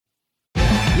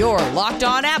Your Locked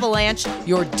On Avalanche,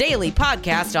 your daily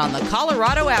podcast on the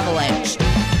Colorado Avalanche.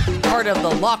 Part of the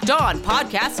Locked On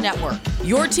Podcast Network,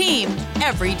 your team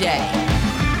every day.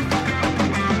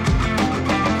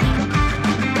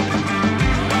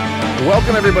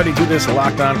 Welcome, everybody, to this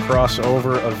Locked On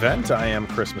crossover event. I am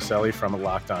Chris Maselli from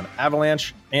Locked On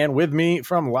Avalanche, and with me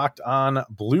from Locked On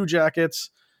Blue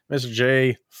Jackets, Mr.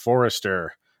 Jay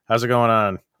Forrester. How's it going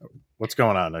on? What's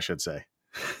going on, I should say?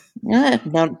 Yeah,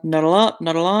 not a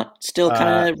lot. Still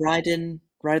kind of riding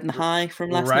the high from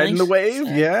last night. Riding the wave,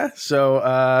 yeah.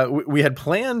 So we had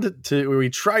we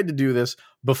tried to do this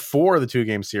before the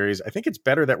 2-game series. I think it's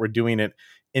better that we're doing it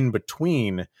in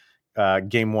between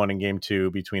game 1 and game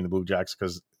 2 between the Blue Jackets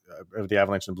because of the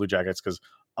Avalanche and the Blue Jackets, because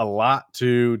a lot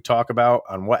to talk about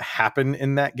on what happened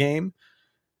in that game.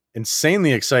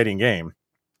 Insanely exciting game,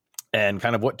 and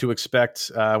kind of what to expect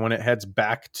when it heads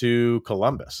back to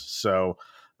Columbus. So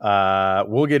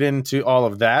we'll get into all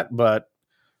of that, but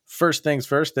first things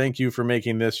first, thank you for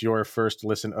making this your first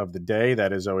listen of the day.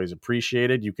 That is always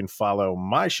appreciated. You can follow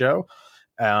my show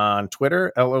on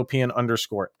Twitter,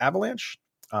 LOPN_Avalanche,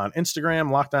 on Instagram,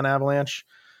 Locked On Avalanche.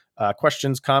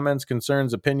 Questions, comments,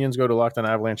 concerns, opinions, go to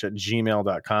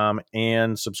lockedonavalanche@gmail.com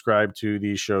and subscribe to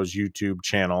the show's YouTube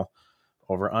channel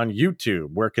over on YouTube.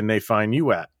 Where can they find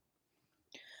you at?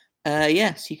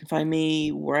 Yes, you can find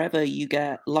me wherever you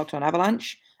get Locked On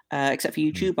Avalanche, except for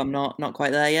YouTube. I'm not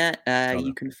quite there yet.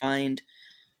 You can find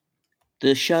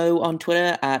the show on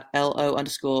Twitter at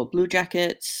LO_Blue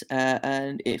Jackets.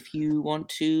 And if you want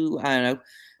to, I don't know,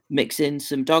 mix in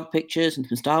some dog pictures and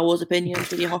some Star Wars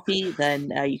opinions with your hockey, then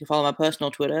you can follow my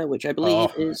personal Twitter, which I believe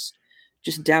is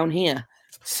just down here.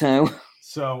 So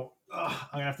I'm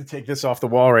gonna have to take this off the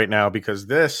wall right now because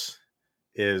this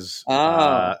is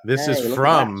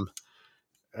from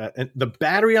the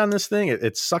battery on this thing.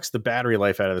 It sucks the battery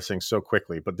life out of this thing so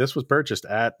quickly. But this was purchased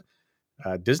at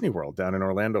Disney World down in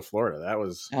Orlando, Florida. That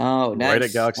was right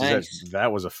at Galaxy's Edge.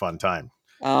 That was a fun time.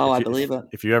 I believe it.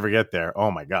 If you ever get there,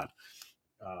 oh my god.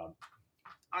 I'm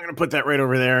gonna put that right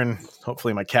over there, and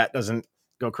hopefully my cat doesn't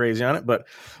go crazy on it. But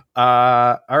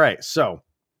all right. So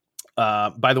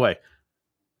by the way,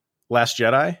 Last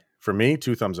Jedi for me,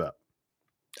 2 thumbs up.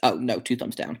 Oh no, 2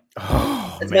 thumbs down.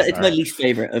 Oh, it's my least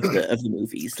favorite of the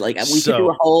movies. Like we could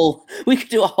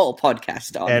do a whole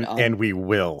podcast on and we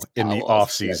will in the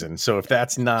off season. So if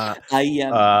that's not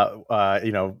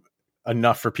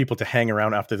enough for people to hang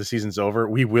around after the season's over,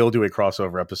 we will do a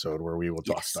crossover episode where we will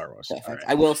talk Star Wars. Right.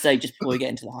 I will say, just before we get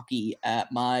into the hockey,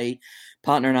 my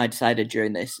partner and I decided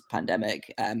during this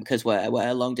pandemic, because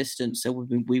we're long distance, so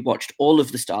we watched all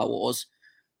of the Star Wars.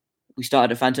 We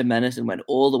started at Phantom Menace and went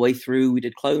all the way through. We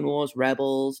did Clone Wars,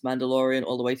 Rebels, Mandalorian,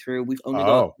 all the way through. We've only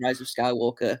got Rise of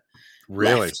Skywalker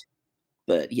left.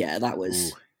 But yeah, that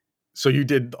was... Ooh. So you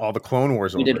did all the Clone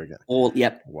Wars over again?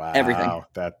 Wow, everything.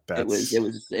 That's...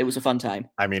 It was a fun time.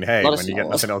 I mean, hey, when you get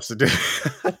nothing else to do,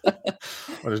 when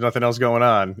there's nothing else going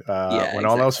on, when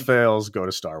all else fails, go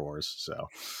to Star Wars. So,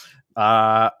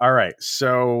 all right.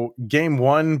 So game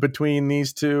 1 between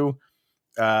these two,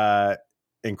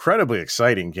 incredibly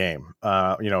exciting game.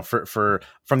 For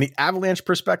from the Avalanche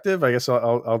perspective, I guess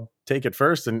I'll take it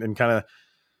first and kind of.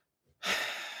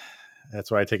 That's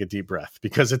why I take a deep breath,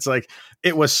 because it's like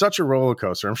it was such a roller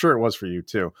coaster. I'm sure it was for you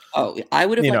too. Oh, I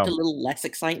would have liked a little less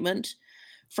excitement.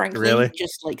 Frankly, really?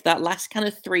 Just like that last kind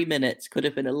of 3 minutes could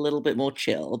have been a little bit more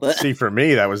chill. But see, for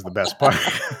me, that was the best part.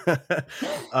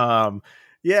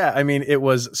 Yeah, I mean, it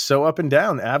was so up and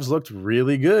down. Avs looked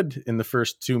really good in the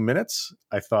first 2 minutes.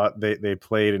 I thought they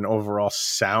played an overall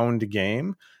sound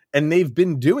game, and they've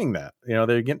been doing that.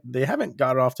 They haven't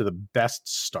got off to the best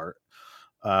start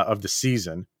of the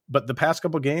season, but the past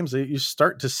couple of games, you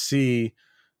start to see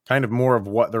kind of more of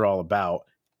what they're all about,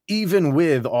 even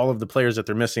with all of the players that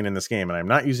they're missing in this game. And I'm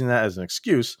not using that as an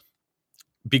excuse,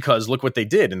 because look what they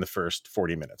did in the first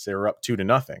 40 minutes. They were up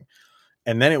 2-0.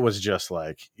 And then it was just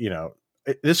like,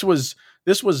 this was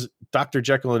Dr.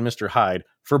 Jekyll and Mr. Hyde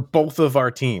for both of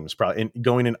our teams, probably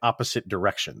going in opposite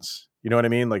directions. You know what I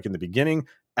mean? Like in the beginning,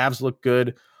 Avs looked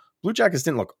good. Blue Jackets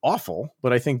didn't look awful,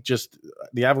 but I think just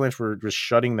the Avalanche were just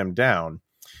shutting them down.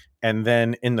 And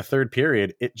then in the third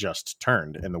period, it just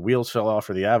turned and the wheels fell off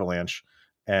for the Avalanche,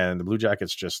 and the Blue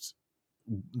Jackets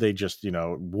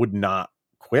would not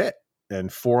quit,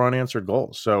 and 4 unanswered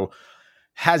goals. So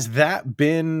is that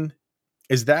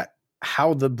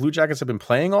how the Blue Jackets have been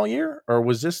playing all year? Or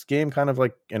was this game kind of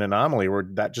like an anomaly where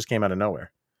that just came out of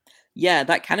nowhere? Yeah,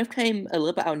 that kind of came a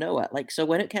little bit out of nowhere. Like, so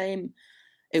when it came,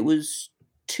 it was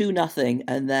 2-0.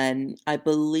 And then I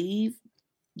believe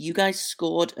you guys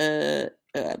scored a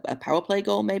power play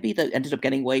goal, maybe, that ended up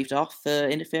getting waved off for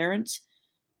interference.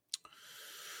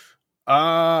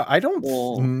 I don't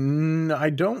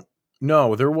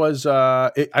know. There was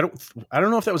I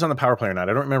don't know if that was on the power play or not.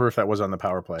 I don't remember if that was on the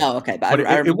power play. Oh, okay, but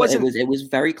I remember it was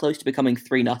very close to becoming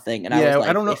 3-0, and I was like,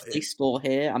 I don't know. If they score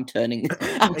here, I'm turning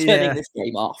this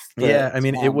game off. But, I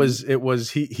mean, it was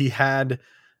he had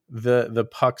the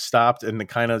puck stopped, and the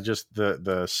kind of just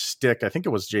the stick, I think it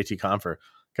was JT Compher,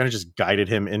 kind of just guided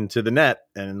him into the net,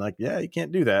 and like, you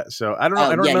can't do that. So I don't know.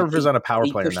 I don't remember if it was on a power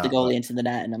play or not. He pushed the goalie into the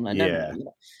net, and I'm like,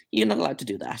 no, you're not allowed to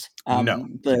do that. No,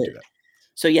 but do that.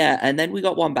 So and then we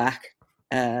got one back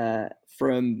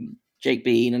from Jake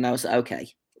Bean, and I was like,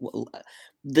 okay, well,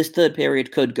 this third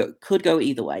period could go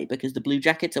either way, because the Blue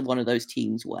Jackets are one of those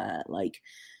teams where, like,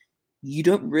 you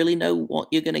don't really know what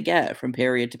you're going to get from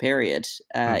period to period,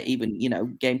 even,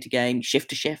 game to game, shift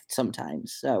to shift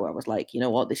sometimes. So I was like, you know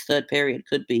what, this third period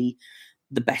could be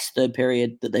the best third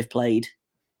period that they've played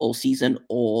all season,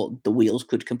 or the wheels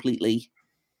could completely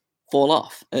fall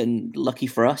off. And lucky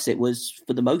for us, it was,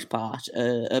 for the most part,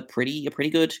 a pretty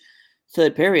good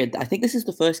third period. I think this is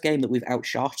the first game that we've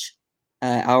outshot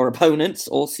our opponents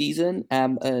all season.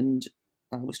 And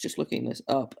I was just looking this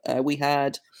up. We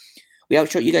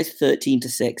outshot you guys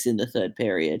 13-6 in the third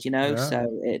period, so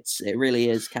it really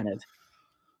is kind of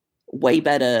a way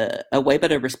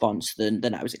better response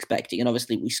than I was expecting. And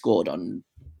obviously we scored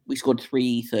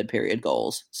 3 third period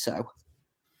goals. So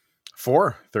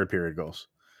 4 third period goals,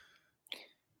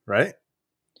 right?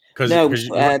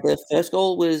 The first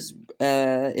goal was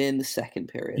in the second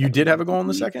period. You did have a goal in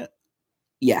the second?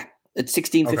 Yeah. At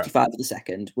 16:55 of the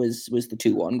second was the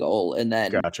 2-1 goal. And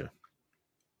then gotcha.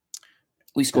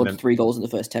 We scored 3 goals in the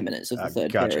first 10 minutes of the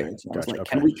third period. So I was like,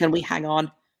 okay. Can we hang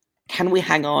on? Can we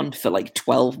hang on for like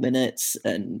 12 minutes?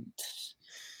 And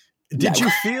did you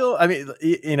feel, I mean,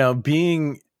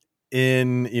 being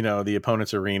in, the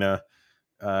opponent's arena,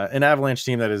 an Avalanche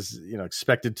team that is,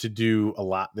 expected to do a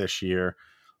lot this year.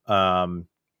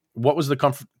 What was the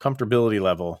comfortability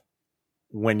level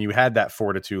when you had that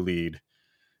 4-2 lead?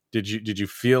 Did you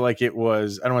feel like it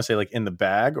was, I don't want to say like in the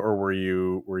bag, or were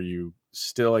you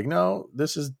still like, no,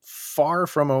 this is far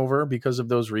from over because of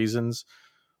those reasons?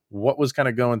 What was kind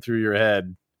of going through your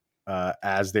head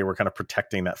as they were kind of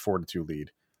protecting that 4-2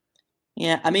 lead?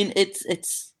 Yeah, I mean,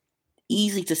 it's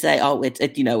easy to say, a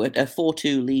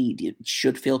 4-2 lead, it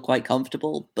should feel quite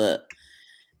comfortable. But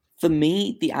for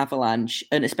me, the Avalanche,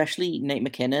 and especially Nate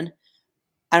MacKinnon,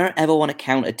 I don't ever want to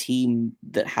count a team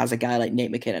that has a guy like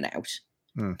Nate MacKinnon out,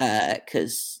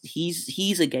 because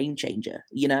he's a game changer,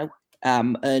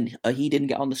 and he didn't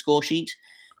get on the score sheet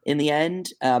in the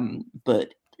end,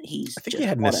 but I think he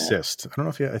had an assist. I don't know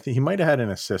if I think he might have had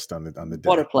an assist on the day.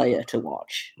 What a player to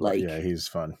watch! He's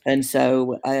fun. And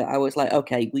so I was like,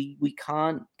 okay, we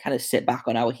can't kind of sit back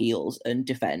on our heels and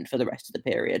defend for the rest of the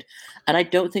period, and I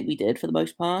don't think we did for the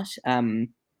most part.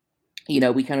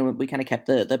 We kind of kept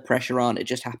the pressure on. It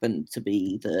just happened to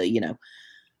be the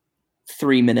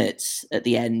 3 minutes at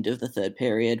the end of the third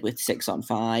period with 6 on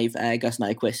 5. Gus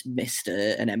Nyquist missed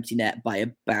an empty net by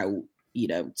about 8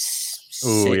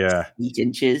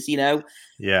 inches.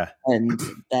 Yeah. And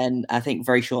then I think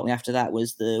very shortly after that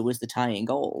was the tying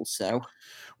goal. So,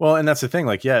 well, and that's the thing.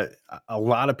 Like, a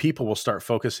lot of people will start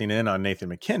focusing in on Nathan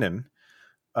MacKinnon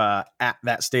at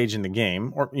that stage in the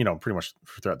game, or pretty much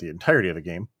throughout the entirety of the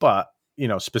game. But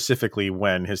specifically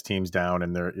when his team's down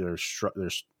and they're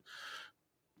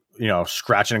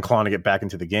scratching and clawing to get back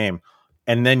into the game.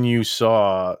 And then you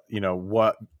saw,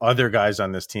 what other guys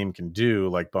on this team can do,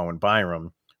 like Bowen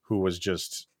Byram, who was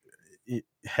just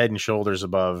head and shoulders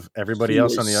above everybody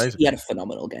else on the ice. He had a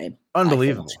phenomenal game.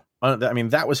 Unbelievable. I mean,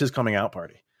 that was his coming out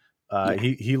party.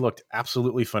 He looked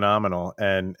absolutely phenomenal.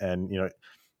 And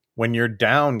when you're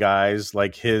down guys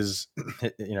like his,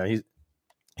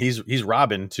 he's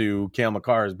Robin to Cale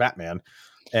Makar's Batman.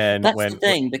 And that's the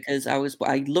thing, because I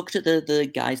looked at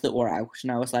the guys that were out,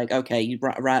 and I was like, okay,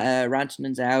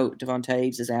 Rantanen's out, Devon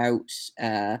Toews is out,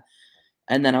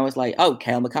 and then I was like, oh,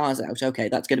 Cale Makar's out. Okay,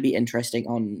 that's going to be interesting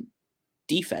on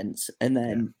defense. And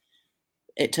then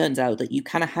it turns out that you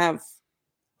kind of have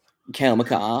Cale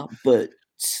Makar, but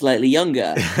slightly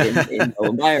younger in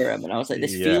Bowen Byram, and I was like,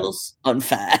 this feels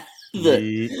unfair. That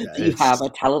you have a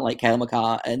talent like Cale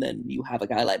Makar, and then you have a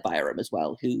guy like Byram as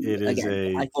well, who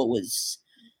I thought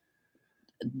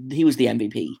he was the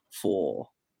MVP for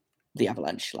the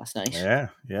Avalanche last night. Yeah.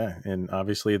 And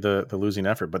obviously the losing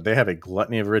effort, but they have a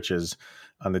gluttony of riches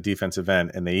on the defensive end.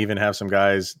 And they even have some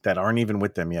guys that aren't even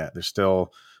with them yet. They're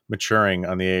still maturing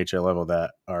on the AHL level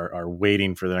that are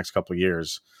waiting for the next couple of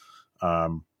years.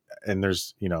 And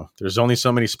there's only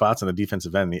so many spots on the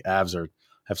defensive end. The Avs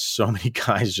have so many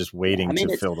guys just waiting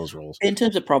to fill those roles. In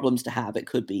terms of problems to have, it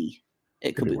could be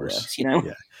it could be worse, you know?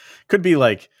 Yeah. Could be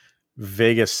like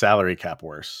Vegas salary cap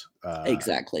worse.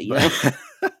 Exactly. But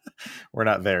we're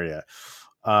not there yet.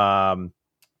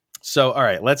 So, all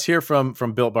right, let's hear from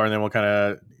Built Bar, and then we'll kind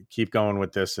of keep going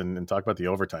with this and talk about the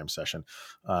overtime session.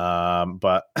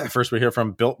 But first we hear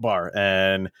from Built Bar,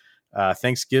 and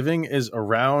Thanksgiving is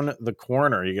around the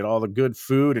corner. You get all the good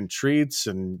food and treats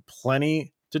and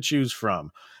plenty to choose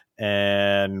from.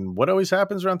 And what always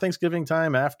happens around Thanksgiving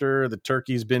time after the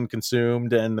turkey's been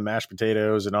consumed and the mashed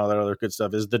potatoes and all that other good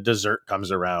stuff is the dessert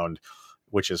comes around,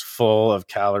 which is full of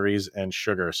calories and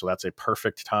sugar. So that's a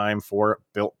perfect time for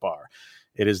Built Bar.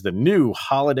 It is the new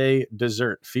holiday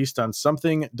dessert. Feast on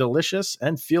something delicious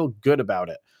and feel good about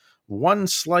it. One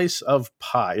slice of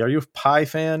pie. Are you a pie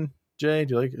fan, Jay?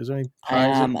 Do you like? Is there any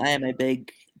pies? I am a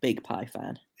big pie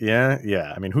fan.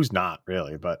 Yeah. I mean, who's not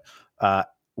really? But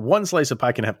one slice of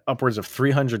pie can have upwards of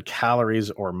 300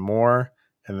 calories or more,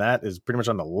 and that is pretty much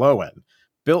on the low end.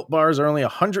 Built Bars are only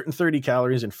 130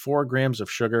 calories and 4 grams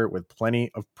of sugar with plenty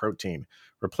of protein.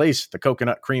 Replace the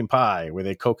coconut cream pie with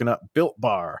a coconut Built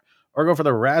Bar, or go for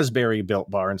the raspberry Built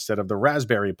Bar instead of the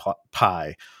raspberry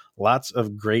pie. Lots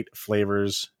of great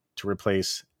flavors to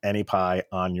replace any pie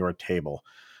on your table.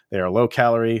 They are low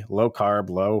calorie, low carb,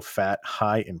 low fat,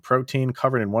 high in protein,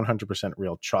 covered in 100%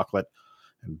 real chocolate.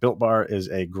 And Built Bar is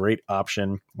a great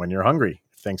option when you're hungry.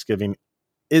 If Thanksgiving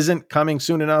isn't coming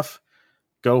soon enough,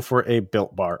 go for a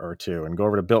Built Bar or two. And go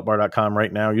over to BuiltBar.com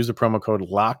right now. Use the promo code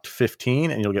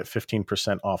LOCKED15 and you'll get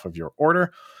 15% off of your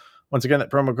order. Once again,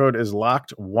 that promo code is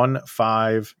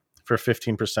LOCKED15 for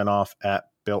 15% off at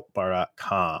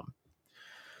BuiltBar.com.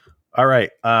 All right.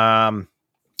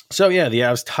 So, yeah, the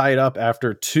Avs tied up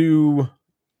after 2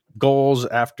 goals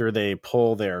after they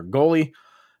pull their goalie.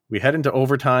 We head into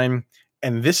overtime,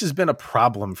 and this has been a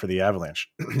problem for the Avalanche.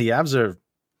 The Avs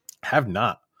have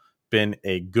not been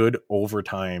a good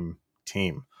overtime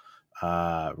team,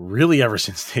 really ever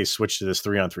since they switched to this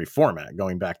 3-on-3 format,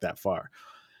 going back that far.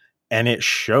 And it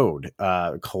showed.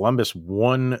 Columbus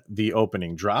won the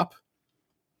opening drop,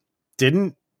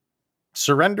 didn't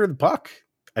surrender the puck.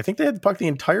 I think they had the puck the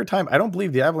entire time. I don't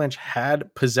believe the Avalanche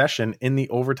had possession in the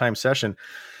overtime session.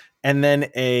 And then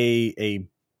a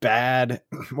bad,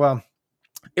 well,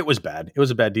 it was bad. It was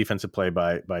a bad defensive play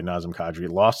by Nazem Kadri.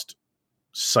 Lost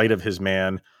sight of his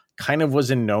man, kind of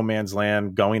was in no man's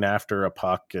land, going after a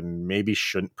puck and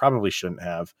probably shouldn't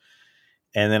have.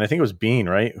 And then I think it was Bean,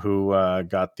 right, who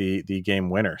got the game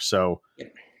winner. So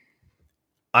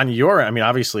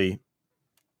obviously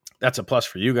that's a plus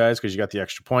for you guys because you got the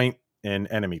extra point in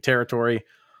enemy territory.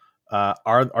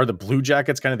 Are the Blue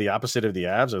Jackets kind of the opposite of the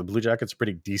Avs? Are the Blue Jackets a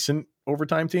pretty decent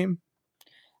overtime team?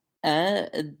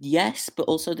 Yes, but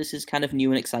also this is kind of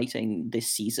new and exciting this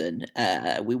season.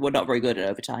 We were not very good at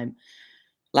overtime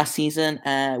last season.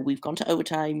 We've gone to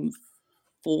overtime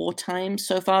 4 times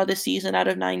so far this season out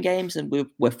of 9 games, and we're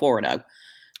 4-0. Wow.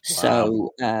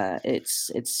 So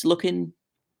it's looking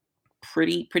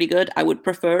pretty good. I would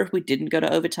prefer if we didn't go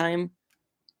to overtime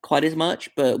quite as much,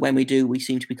 but when we do, we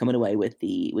seem to be coming away with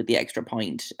the extra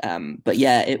point. But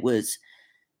yeah, it was.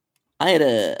 I had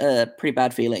a pretty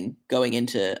bad feeling going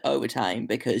into overtime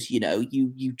because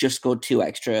you just scored 2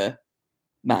 extra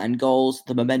man goals.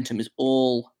 The momentum is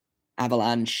all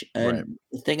Avalanche, and right.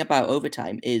 The thing about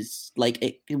overtime is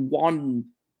one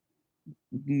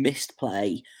missed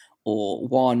play or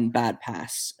one bad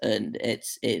pass and it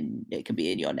can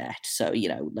be in your net. So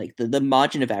the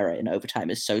margin of error in overtime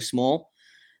is so small.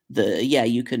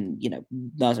 You can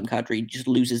Nazem Kadri just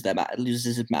loses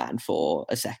his man for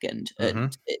a second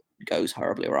and it goes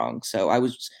horribly wrong. So I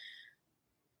was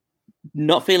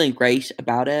not feeling great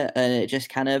about it, and it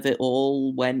just it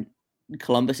all went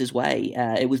Columbus's way.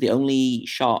 It was the only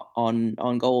shot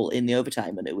on goal in the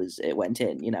overtime, and it went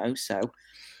in. So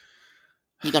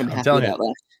you gotta be happy about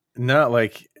that. No,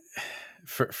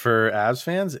 for Avs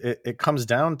fans, it comes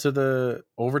down to the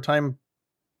overtime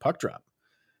puck drop.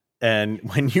 And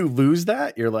when you lose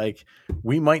that, you're like,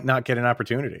 we might not get an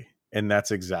opportunity. And that's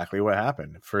exactly what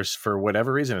happened. For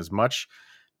whatever reason, as much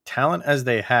talent as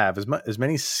they have, as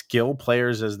many skill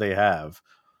players as they have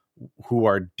who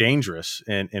are dangerous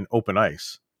in open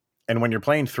ice. And when you're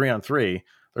playing 3-on-3,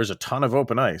 there's a ton of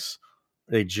open ice.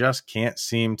 They just can't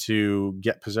seem to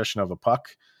get possession of a puck.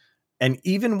 And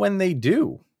even when they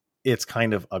do, it's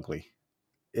kind of ugly.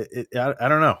 I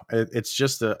don't know. It's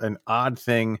just an odd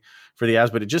thing for the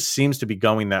Avs, but it just seems to be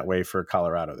going that way for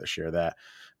Colorado this year, that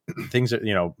things are,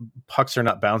 pucks are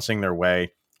not bouncing their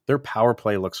way. Their power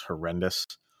play looks horrendous.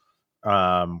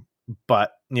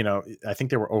 But, I think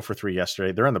they were 0 for 3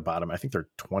 yesterday. They're on the bottom. I think they're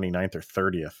 29th or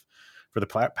 30th for the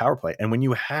power play. And when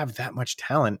you have that much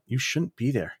talent, you shouldn't be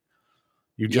there.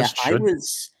 You just should.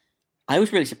 I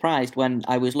was really surprised when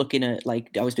I was looking at,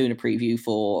 like, I was doing a preview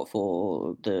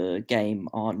for the game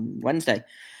on Wednesday,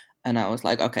 and I was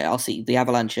like, okay, I'll see the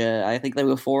Avalanche. I think they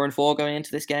were 4-4 going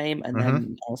into this game, and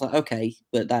then I was like, okay,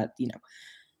 but that,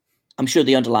 I'm sure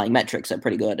the underlying metrics are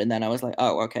pretty good. And then I was like,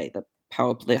 oh, okay, the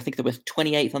power play. I think they were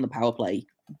 28th on the power play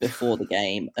before the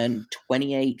game and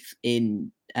 28th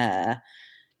in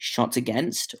shots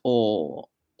against or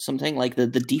something. Like the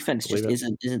defense just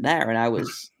isn't there, and I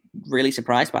was really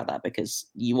surprised by that because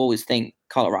you always think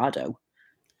Colorado,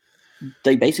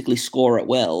 they basically score at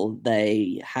will.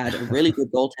 They had a really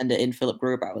good goaltender in Philip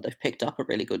Grubauer. They've picked up a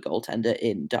really good goaltender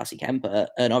in Darcy Kemper,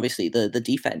 and obviously the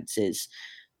defense is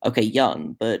okay,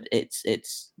 young, but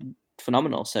it's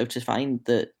phenomenal. So to find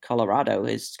that Colorado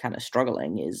is kind of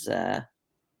struggling is a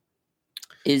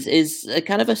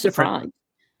kind of a surprise.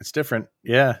 It's different.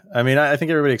 Yeah. I mean, I think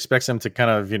everybody expects them to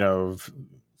kind of,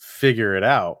 figure it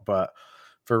out. But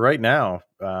for right now,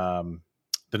 the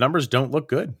numbers don't look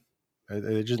good.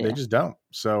 They just don't.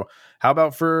 So how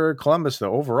about for Columbus,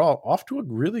 though? Overall, off to a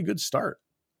really good start.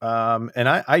 And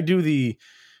I do the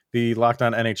Locked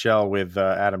On NHL with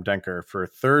Adam Denker for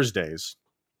Thursdays.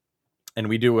 And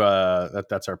we do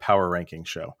that's our power ranking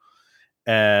show.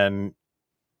 And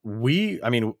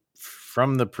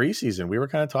from the preseason, we were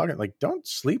kind of talking like, don't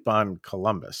sleep on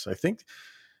Columbus. I think,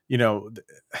 do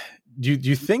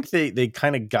you think they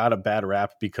kind of got a bad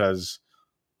rap because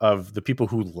of the people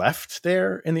who left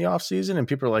there in the offseason? And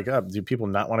people are like, oh, do people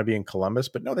not want to be in Columbus?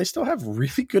 But no, they still have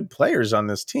really good players on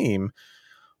this team.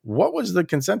 What was the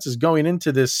consensus going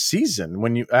into this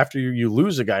season after you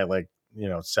lose a guy like,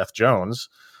 Seth Jones?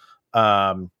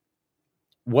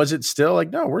 Was it still like,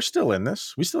 no, we're still in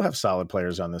this. We still have solid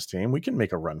players on this team. We can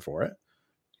make a run for it.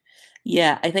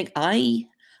 Yeah, I think I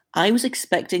was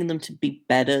expecting them to be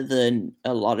better than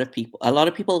a lot of people. A lot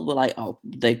of people were like, oh,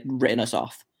 they've written us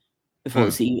off before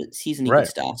the season even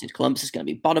started. Columbus is going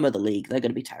to be bottom of the league. They're going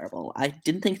to be terrible. I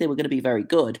didn't think they were going to be very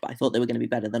good, but I thought they were going to be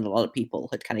better than a lot of people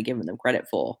had kind of given them credit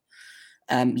for.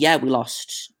 We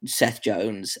lost Seth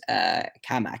Jones,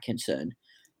 Cam Atkinson,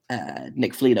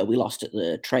 Nick Foligno. We lost at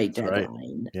the trade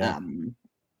deadline. Right.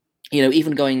 Yeah.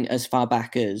 Even going as far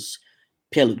back as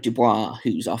Pierre-Luc Dubois,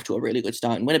 who's off to a really good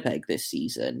start in Winnipeg this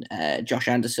season. Josh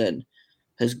Anderson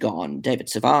has gone. David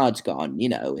Savard's gone.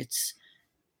 It's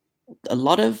a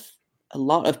lot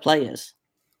of players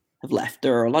have left.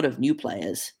 There are a lot of new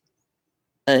players.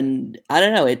 And I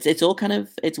don't know, it's all kind of,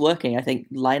 it's working. I think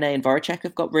Laine and Voracek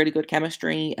have got really good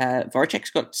chemistry.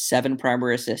 Voracek's got 7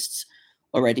 primary assists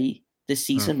already this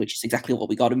season, which is exactly what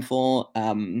we got him for.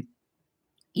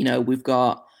 We've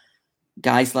got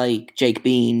guys like Jake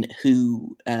Bean,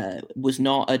 who was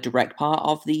not a direct part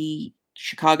of the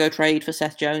Chicago trade for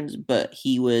Seth Jones, but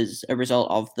he was a result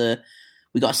of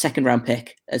we got a second-round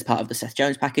pick as part of the Seth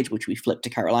Jones package, which we flipped to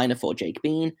Carolina for Jake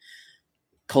Bean.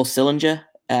 Cole Sillinger,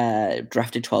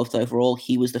 drafted 12th overall.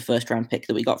 He was the first-round pick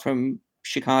that we got from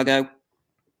Chicago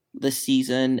this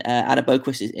season. Adam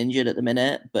Boquist is injured at the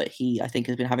minute, but he, I think,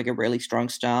 has been having a really strong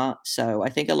start. So I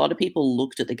think a lot of people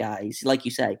looked at the guys, like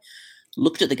you say,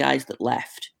 looked at the guys that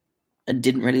left and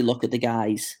didn't really look at the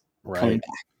guys coming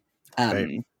back.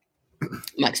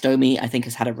 Max Domi, I think,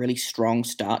 has had a really strong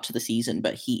start to the season,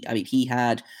 but he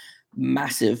had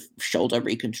massive shoulder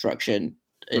reconstruction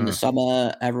in the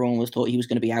summer. Everyone thought he was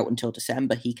going to be out until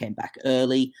December. He came back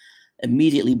early,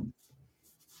 immediately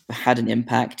had an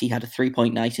impact. He had a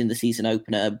 3-point night in the season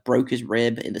opener, broke his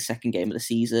rib in the second game of the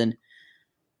season,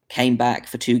 came back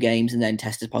for 2 games and then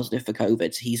tested positive for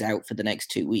COVID. So he's out for the next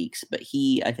 2 weeks. But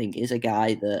he, I think, is a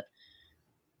guy that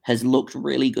has looked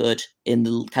really good in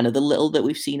the kind of the little that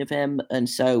we've seen of him. And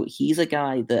so he's a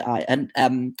guy that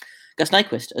Gus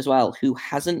Nyquist as well, who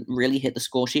hasn't really hit the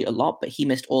score sheet a lot, but he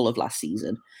missed all of last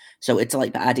season. So it's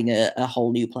like adding a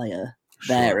whole new player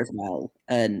there as well.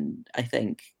 And I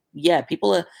think, I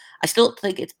still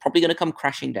think it's probably going to come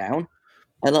crashing down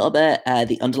a little bit.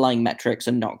 The underlying metrics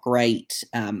are not great.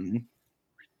 We're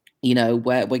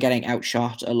getting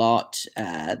outshot a lot.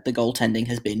 The goaltending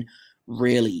has been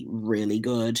really, really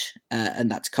good. And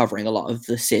that's covering a lot of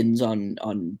the sins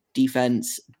on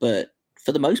defense. But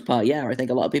for the most part, I think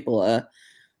a lot of people are,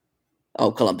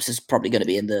 Columbus is probably going to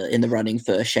be in the running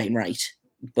for Shane Wright.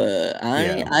 But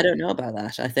I don't know about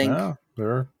that. I think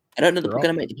I don't know that we're going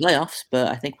to make the playoffs, but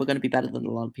I think we're going to be better than a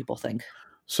lot of people think.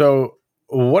 So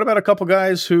what about a couple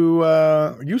guys who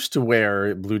used to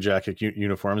wear Blue Jacket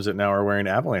uniforms that now are wearing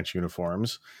Avalanche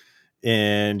uniforms,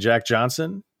 and Jack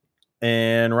Johnson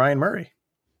and Ryan Murray?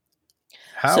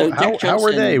 How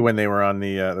were they when they were on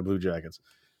the Blue Jackets?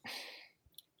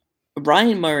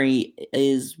 Ryan Murray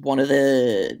is one of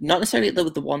not necessarily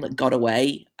the one that got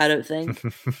away, I don't think.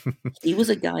 He was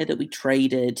a guy that we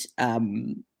traded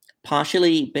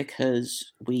partially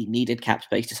because we needed cap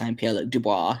space to sign Pierre-Luc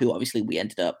Dubois, who obviously we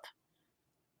ended up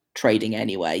trading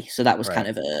anyway. So that was kind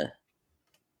of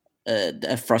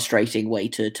a frustrating way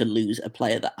to lose a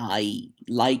player that I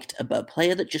liked, but a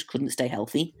player that just couldn't stay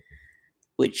healthy,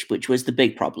 which was the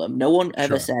big problem. No one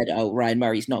ever said, "Oh, Ryan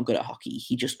Murray's not good at hockey."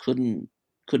 He just couldn't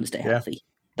stay healthy.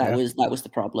 That was the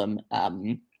problem.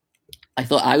 I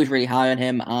thought I was really high on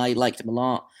him. I liked him a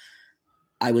lot.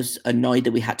 I was annoyed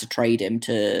that we had to trade him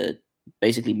to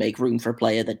basically make room for a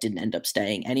player that didn't end up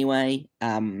staying anyway.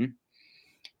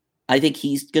 I think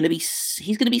he's gonna be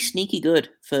sneaky good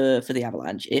for the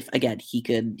Avalanche if again he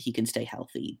can stay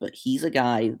healthy. But he's a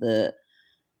guy that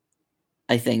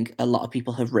I think a lot of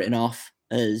people have written off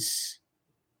as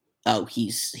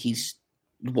he's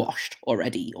washed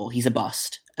already or he's a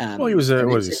bust. Well, he was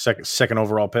second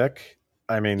overall pick.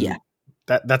 I mean,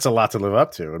 that's a lot to live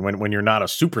up to. And when you're not a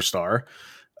superstar,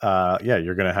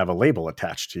 you're going to have a label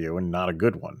attached to you and not a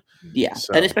good one. Yeah,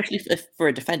 so. And especially for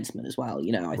a defenseman as well.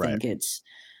 I think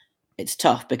it's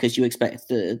tough because you expect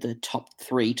the top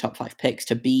 3, top 5 picks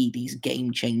to be these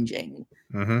game changing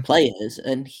players,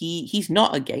 and he's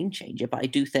not a game changer. But I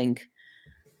do think,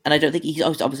 and I don't think he's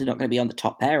obviously not going to be on the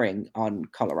top pairing on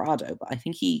Colorado, but I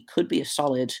think he could be a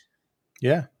solid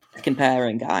second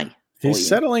pairing guy. He's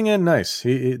settling in nice.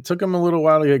 It took him a little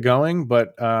while to get going,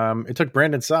 but it took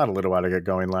Brandon Saad a little while to get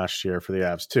going last year for the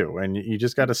Avs too. And you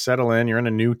just got to settle in. You're in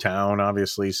a new town,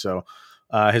 obviously. So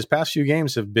his past few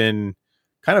games have been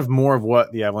kind of more of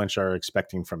what the Avalanche are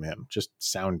expecting from him. Just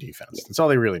sound defense. Yeah. That's all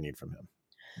they really need from him.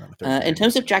 In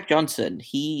terms of Jack Johnson,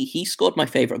 he scored my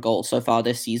favorite goal so far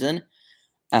this season.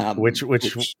 Which was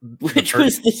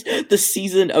the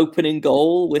season opening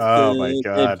goal with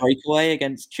the breakaway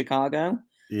against Chicago.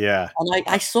 Yeah. And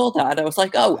I saw that and I was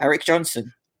like, oh, Eric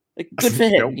Johnson. Like, good for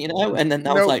him, And then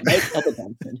I was like, no, other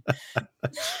Johnson.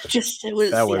 It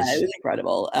was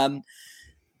incredible.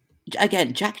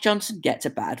 Again, Jack Johnson gets a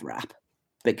bad rap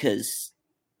because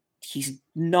he's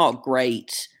not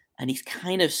great and he's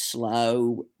kind of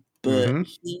slow, but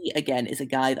he, again, is a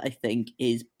guy that I think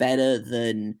is better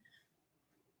than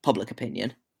public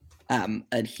opinion.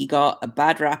 And he got a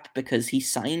bad rap because he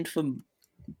signed from,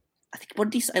 I think, what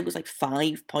did he say? It was like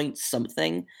 5 point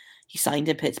something he signed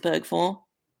in Pittsburgh for.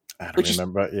 I don't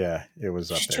remember, but it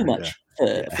was up there. Too much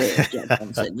for Jack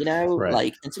Johnson,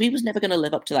 Right. And so he was never going to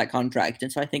live up to that contract.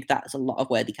 And so I think that's a lot of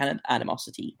where the kind of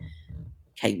animosity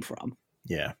came from.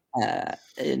 Yeah.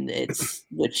 And it's,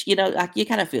 which, you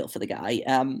kind of feel for the guy.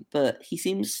 But he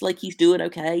seems like he's doing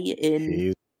okay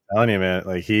in telling you, man,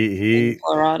 like he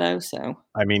Colorado. So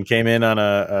I mean, came in on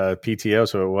a PTO,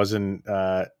 so it wasn't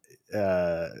a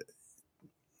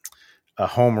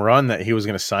home run that he was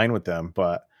going to sign with them,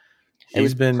 but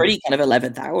he's been pretty kind of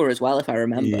 11th hour as well, if I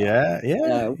remember. Yeah.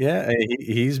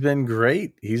 He's been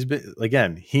great. He's been,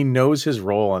 again, he knows his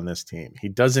role on this team. He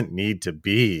doesn't need to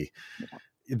be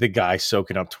the guy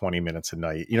soaking up 20 minutes a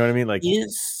night. You know what I mean? Like he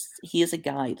is a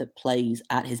guy that plays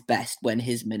at his best when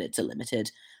his minutes are limited,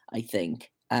 I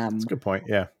think. That's a good point.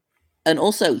 Yeah. And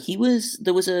also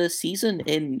there was a season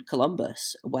in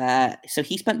Columbus where, so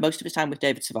he spent most of his time with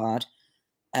David Savard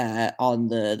on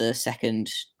the second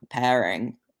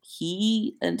pairing.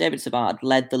 He and David Savard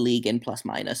led the league in plus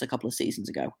minus a couple of seasons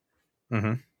ago.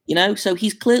 So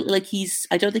he's clearly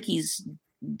I don't think he's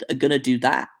going to do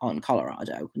that on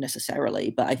Colorado necessarily,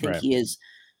 but I think he is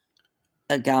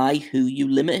a guy who you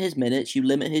limit his minutes, you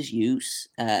limit his use.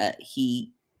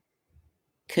 He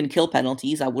can kill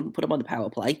penalties. I wouldn't put him on the power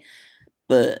play,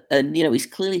 but he's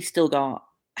clearly still got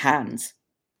hands,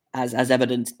 as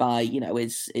evidenced by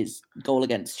his goal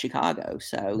against Chicago.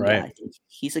 So I think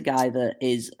he's a guy that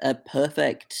is a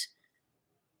perfect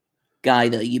guy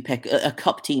that you pick a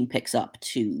cup team picks up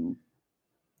to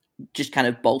just kind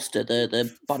of bolster the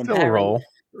bottom pair role.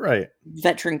 Right,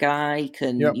 veteran guy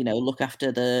can look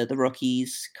after the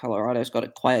rookies. Colorado's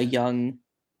got quite a young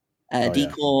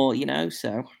decor,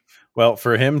 so. Well,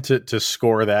 for him to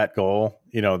score that goal,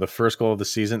 the first goal of the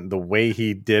season, the way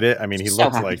he did it, I mean, he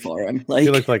looked like he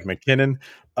looked like McKinnon.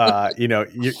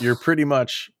 You're pretty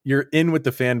much you're in with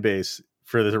the fan base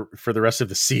for the rest of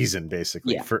the season,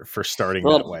 basically, for starting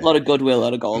that way. A lot of goodwill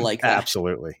at a goal like that.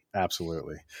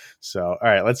 Absolutely. So, all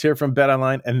right, let's hear from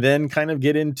BetOnline and then kind of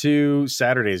get into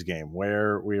Saturday's game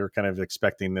where we are kind of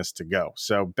expecting this to go.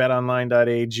 So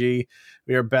betonline.ag,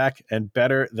 we are back and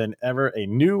better than ever. A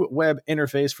new web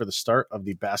interface for the start of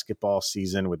the basketball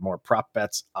season with more prop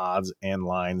bets, odds, and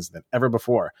lines than ever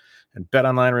before. And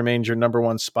BetOnline remains your number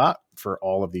one spot for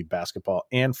all of the basketball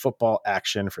and football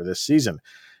action for this season.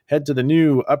 Head to the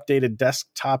new updated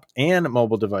desktop and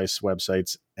mobile device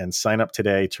websites and sign up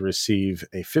today to receive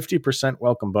a 50%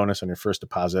 welcome bonus on your first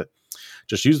deposit.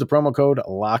 Just use the promo code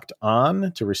Locked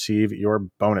On to receive your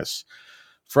bonus.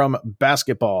 From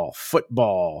basketball,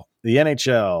 football, the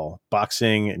NHL,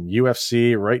 boxing, and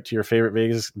UFC, right to your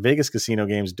favorite Vegas casino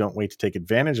games, don't wait to take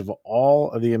advantage of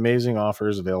all of the amazing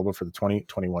offers available for the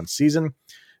 2021 season.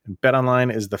 And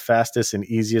BetOnline is the fastest and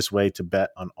easiest way to bet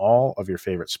on all of your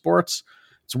favorite sports.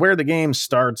 It's where the game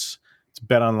starts. It's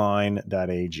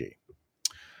betonline.ag.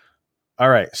 All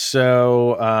right,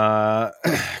 so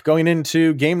going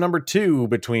into game number 2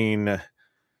 between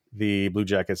the Blue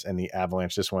Jackets and the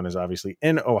Avalanche. This one is obviously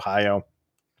in Ohio.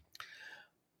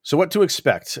 So what to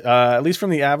expect? At least from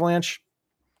the Avalanche,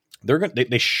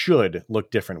 they should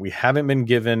look different. We haven't been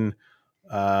given,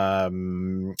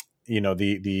 the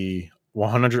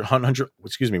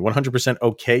 100%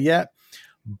 okay yet,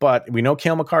 but we know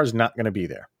Cale Makar is not going to be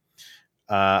there.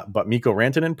 But Mikko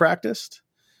Rantanen practiced.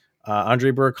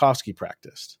 Andrei Burakovsky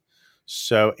practiced.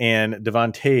 So, and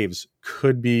Devon Toews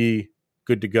could be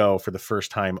good to go for the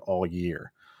first time all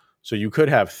year. So you could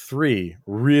have 3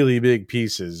 really big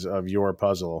pieces of your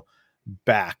puzzle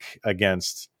back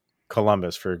against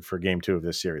Columbus for game 2 of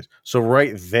this series. So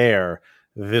right there,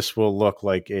 this will look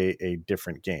like a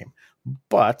different game.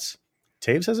 But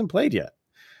Toews hasn't played yet.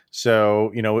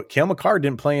 So, Cale Makar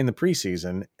didn't play in the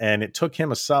preseason, and it took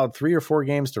him a solid 3 or 4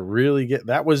 games to really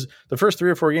that was the first 3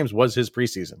 or 4 games was his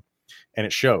preseason, and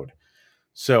it showed.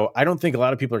 So I don't think a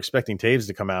lot of people are expecting Toews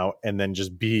to come out and then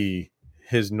just be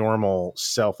his normal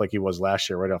self like he was last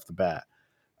year right off the bat.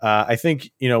 I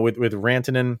think, with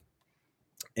Rantanen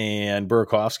and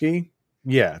Burakovsky,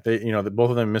 both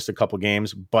of them missed a couple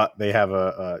games, but they have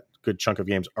a good chunk of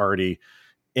games already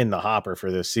in the hopper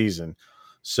for this season.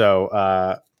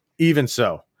 So even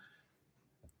so,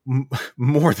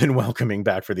 more than welcoming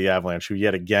back for the Avalanche, who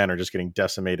yet again are just getting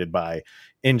decimated by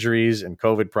injuries and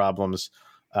COVID problems.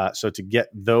 So to get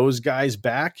those guys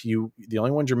back, the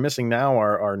only ones you're missing now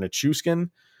are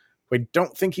Nichushkin. I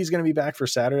don't think he's going to be back for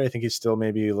Saturday. I think he's still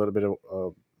maybe a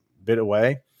little bit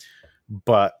away.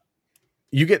 But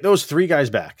you get those 3 guys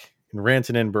back, in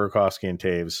Rantanen, Burakovsky, and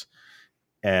Toews,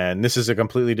 and this is a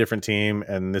completely different team,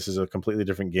 and this is a completely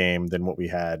different game than what we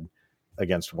had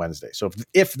against Wednesday. So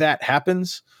if that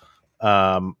happens,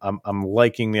 I'm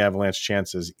liking the Avalanche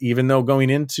chances, even though going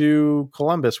into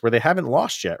Columbus, where they haven't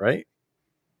lost yet, right?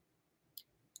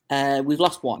 We've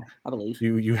lost 1, I believe.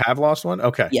 You have lost 1?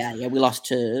 Okay. Yeah, we lost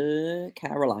to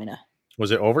Carolina.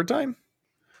 Was it overtime?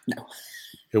 No.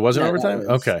 It wasn't overtime?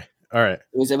 Okay. All right. It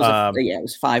was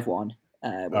 5-1.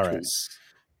 All right.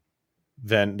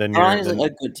 Then Carolina's a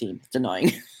good team. It's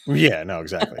annoying. Yeah, no,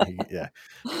 exactly. Yeah.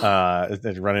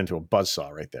 They run into a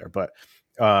buzzsaw right there. But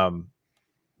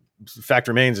fact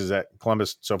remains is that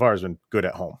Columbus so far has been good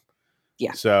at home.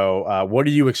 Yeah. So what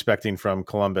are you expecting from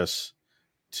Columbus?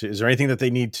 Is there anything that they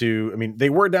need to? I mean, they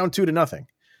were down 2-0.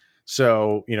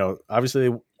 So,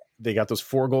 obviously they got those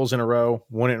 4 goals in a row,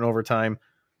 won it in overtime.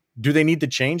 Do they need to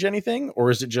change anything, or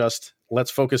is it just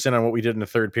let's focus in on what we did in the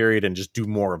third period and just do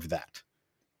more of that?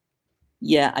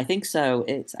 Yeah, I think so.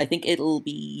 I think it'll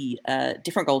be a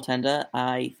different goaltender.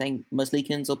 I think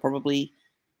Merzlikins will probably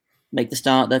make the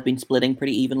start. They've been splitting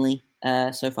pretty evenly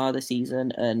so far this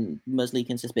season, and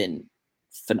Merzlikins has been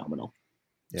phenomenal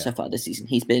so far this season.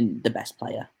 He's been the best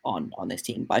player on this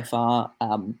team by far.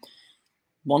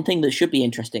 One thing that should be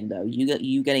interesting, though,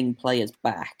 you getting players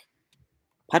back.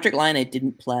 Patrick Laine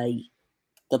didn't play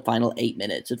the final 8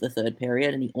 minutes of the third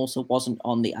period, and he also wasn't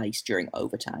on the ice during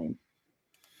overtime.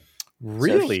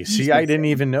 Really? So I didn't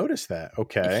even notice that.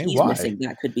 Okay, if he's missing,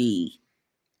 that could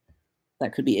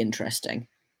be interesting.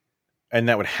 And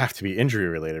that would have to be injury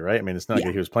related, right? I mean, it's not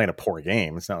like he was playing a poor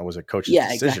game. It's not it was a coach's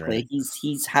decision. Exactly. Right?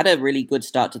 He's had a really good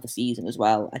start to the season as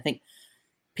well. I think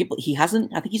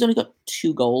he's only got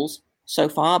 2 goals so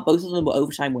far. Both of them were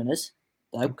overtime winners,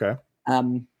 though. Okay.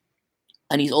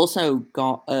 And he's also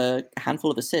got a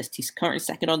handful of assists. He's currently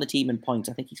second on the team in points.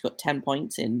 I think he's got 10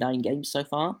 points in 9 games so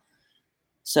far.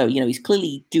 So, he's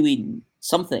clearly doing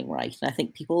something right. And I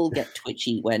think people get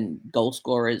twitchy when goal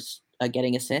scorers are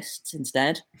getting assists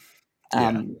instead.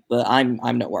 But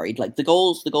I'm not worried. Like the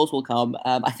goals will come.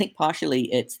 I think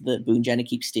partially it's that Boone Jenner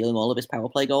keeps stealing all of his power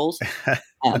play goals.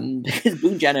 Because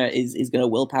Boone Jenner is going to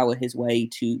willpower his way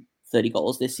to 30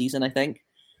 goals this season, I think,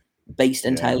 based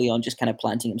entirely on just kind of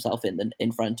planting himself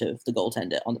in front of the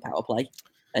goaltender on the power play.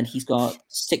 And he's got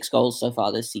 6 goals so far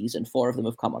this season. 4 of them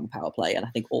have come on the power play, and I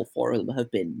think all 4 of them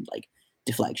have been like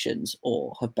deflections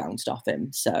or have bounced off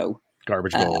him. So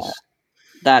garbage goals.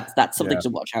 That's something to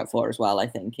watch out for as well. I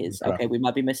think is okay. We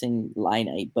might be missing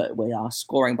Laine, but we are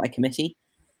scoring by committee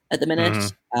at the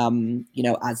minute.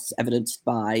 As evidenced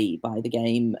by the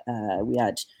game, we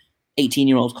had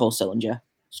 18-year-old Cole Sillinger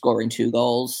scoring 2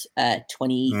 goals,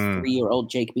 23-year-old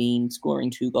Jake Bean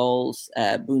scoring 2 goals,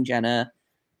 Boone Jenner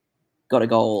got a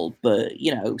goal, but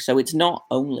so it's not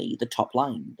only the top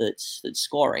line that's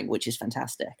scoring, which is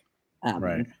fantastic.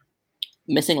 Right.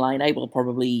 Missing Laine will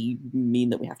probably mean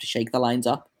that we have to shake the lines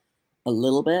up a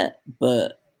little bit,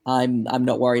 but I'm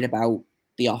not worried about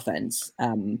the offense. I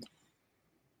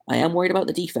am worried about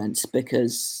the defense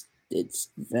because it's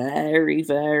very,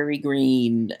 very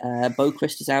green.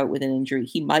 Boquist is out with an injury.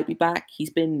 He might be back. He's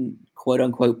been quote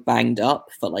unquote banged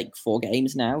up for like 4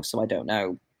 games now, so I don't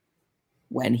know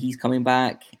when he's coming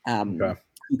back. Kukan,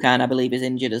 I believe, is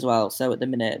injured as well. So at the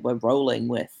minute, we're rolling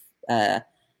with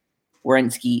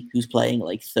Werenski, who's playing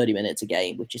like 30 minutes a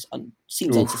game, which is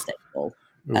seems unsustainable.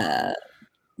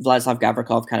 Vladislav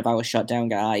Gavrikov, kind of our shutdown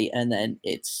guy, and then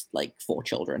it's like 4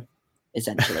 children,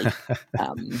 essentially.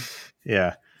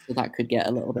 So that could get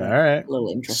a little bit, a little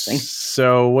interesting.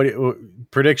 So,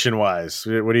 prediction wise,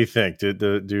 what do you think?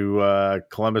 Do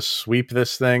Columbus sweep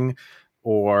this thing,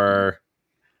 or?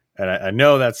 And I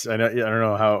know I don't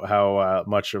know how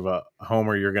much of a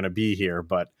homer you're going to be here,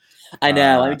 but I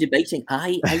know I'm debating.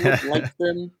 I would like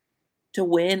them to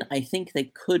win. I think they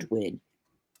could win.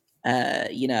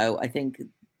 I think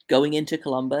going into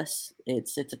Columbus,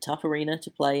 it's a tough arena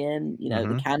to play in.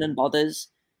 The cannon bothers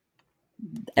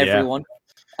everyone.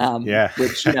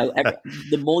 Which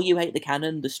the more you hate the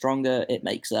cannon, the stronger it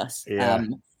makes us.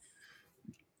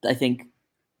 I think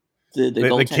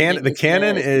the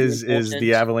cannon is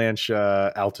the Avalanche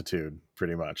altitude,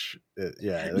 pretty much.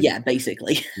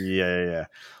 Basically. Yeah.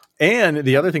 And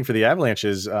the other thing for the Avalanche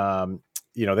is, they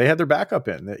had their backup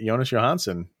in Jonas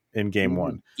Johansson in game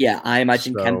 1. Yeah, I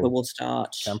imagine Kemper will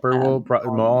start. Kemper will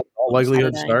all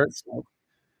likelihood start.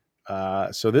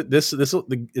 So this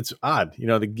it's odd.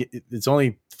 It's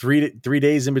only 3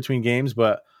 days in between games,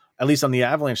 but at least on the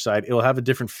Avalanche side, it'll have a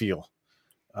different feel.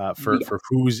 For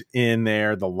who's in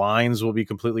there, the lines will be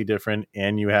completely different,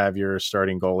 and you have your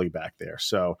starting goalie back there.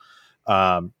 So,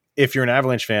 if you're an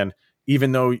Avalanche fan,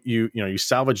 even though you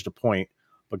salvaged a point,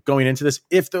 but going into this,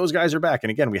 if those guys are back,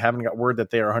 and again, we haven't got word that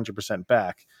they are 100%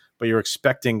 back, but you're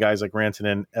expecting guys like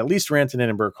Rantanen, at least Rantanen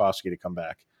and Burakovsky to come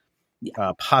back,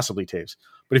 possibly Taves.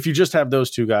 But if you just have those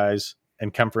 2 guys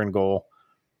and Kemper in goal,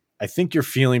 I think you're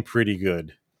feeling pretty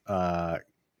good,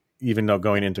 even though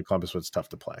going into Columbus was tough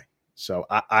to play. So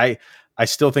I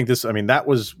still think this. I mean, that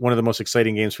was one of the most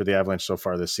exciting games for the Avalanche so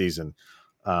far this season.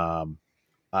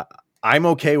 I'm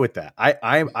okay with that.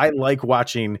 I like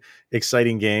watching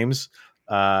exciting games,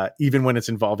 even when it's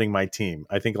involving my team.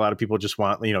 I think a lot of people just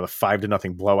want the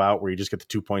 5-0 blowout where you just get the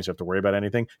 2 points, you have to worry about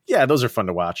anything. Yeah, those are fun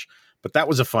to watch, but that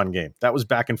was a fun game. That was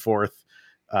back and forth.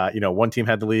 One team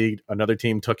had the lead, another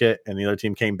team took it, and the other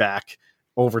team came back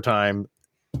overtime.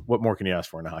 What more can you ask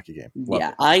for in a hockey game?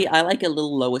 I like a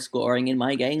little lower scoring in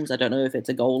my games. I don't know if it's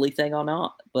a goalie thing or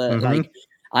not, but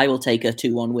I will take a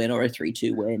 2-1 win or a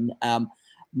 3-2 win.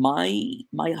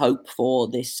 My hope for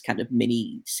this kind of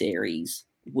mini series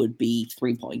would be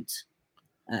 3 points.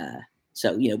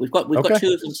 So we've got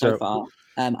 2 of them so far.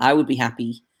 I would be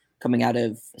happy coming out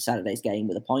of Saturday's game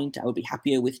with a point. I would be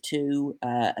happier with 2.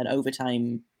 An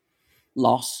overtime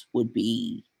loss would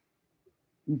be.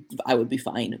 I would be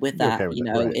fine with that.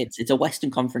 Right. It's a Western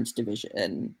Conference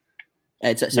division.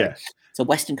 It's a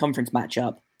Western Conference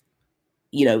matchup.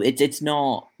 It's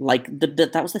not like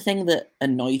that was the thing that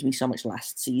annoyed me so much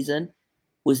last season,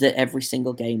 was that every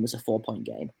single game was a 4-point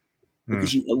game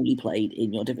because you only played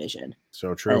in your division.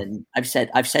 So true. And I've said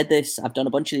this. I've done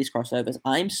a bunch of these crossovers.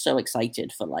 I'm so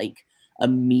excited for like a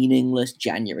meaningless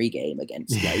January game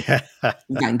against like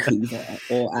Vancouver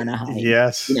or Anaheim.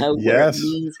 Yes. Yes. It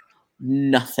means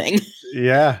nothing.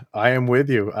 Yeah, I am with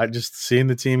you. I just seeing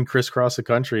the team crisscross the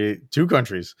country, 2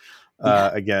 countries,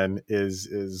 again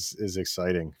is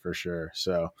exciting for sure.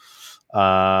 So,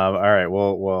 all right,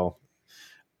 well,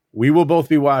 we will both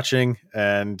be watching,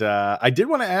 and I did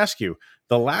want to ask you.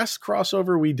 The last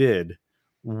crossover we did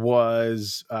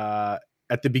was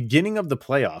at the beginning of the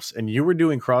playoffs, and you were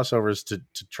doing crossovers to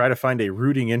try to find a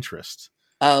rooting interest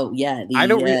Oh yeah, I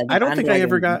don't think I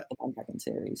ever got.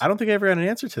 Series. I don't think I ever got an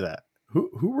answer to that.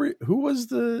 Who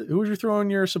was you throwing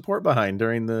your support behind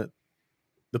during the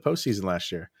postseason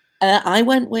last year? I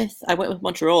went with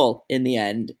Montreal in the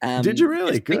end. Did you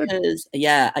really? Good. Because,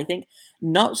 I think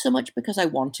not so much because I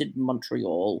wanted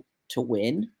Montreal to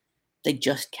win. They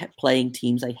just kept playing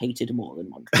teams I hated more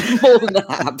than the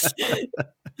Habs.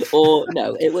 Or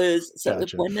no, it was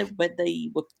gotcha. when they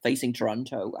were facing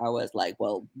Toronto, I was like,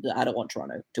 well, I don't want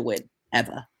Toronto to win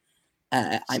ever.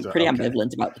 I'm pretty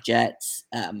ambivalent about the Jets.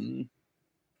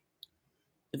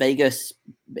 Vegas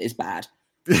is bad.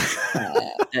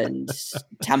 And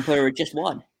Tampa just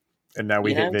won. And now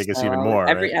we hit Vegas even more.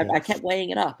 I kept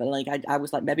weighing it up, and I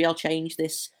was like, maybe I'll change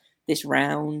this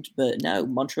round, but no,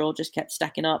 Montreal just kept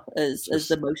stacking up as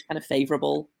the most kind of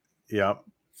favorable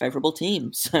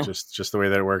team. So just the way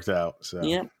that it worked out. So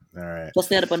yeah. All right. Plus,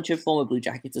 they had a bunch of former Blue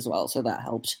Jackets as well, so that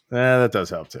helped. That does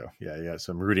help too. Yeah, you got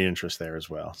some rooting interest there as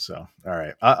well. So, all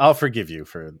right, I'll forgive you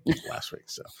for last week.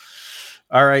 So,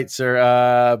 all right,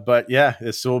 sir. But yeah,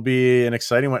 this will be an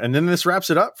exciting one, and then this wraps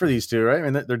it up for these two, right? I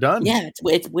mean, they're done. Yeah,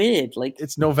 it's weird. Like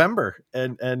it's November,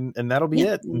 and that'll be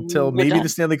it until maybe the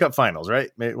Stanley Cup Finals, right?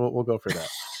 We'll go for that.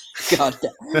 God.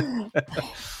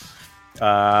 All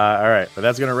right, but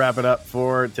that's going to wrap it up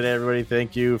for today, everybody.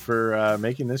 Thank you for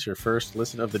making this your first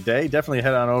listen of the day. Definitely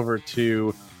head on over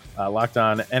to Locked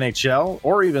On NHL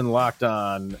or even Locked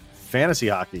On Fantasy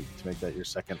Hockey to make that your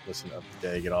second listen of the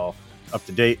day. Get all up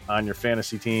to date on your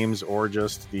fantasy teams or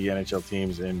just the NHL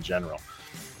teams in general.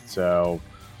 So,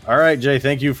 all right, Jay,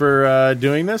 thank you for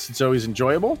doing this. It's always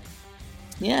enjoyable.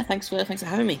 Yeah, thanks for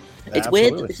having me. Absolutely. It's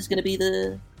weird that this is going to be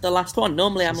the last one.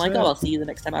 Normally, I'm like, I'll see you the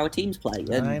next time our teams play.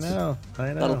 And I know.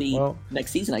 That'll be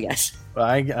next season, I guess.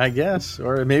 I guess,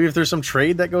 or maybe if there's some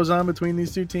trade that goes on between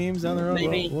these two teams down the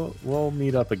road, we'll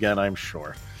meet up again, I'm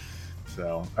sure.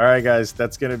 So, all right, guys,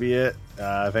 that's going to be it.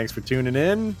 Thanks for tuning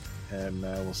in, and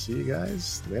we'll see you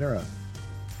guys later on.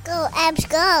 Go, Abs,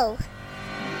 go!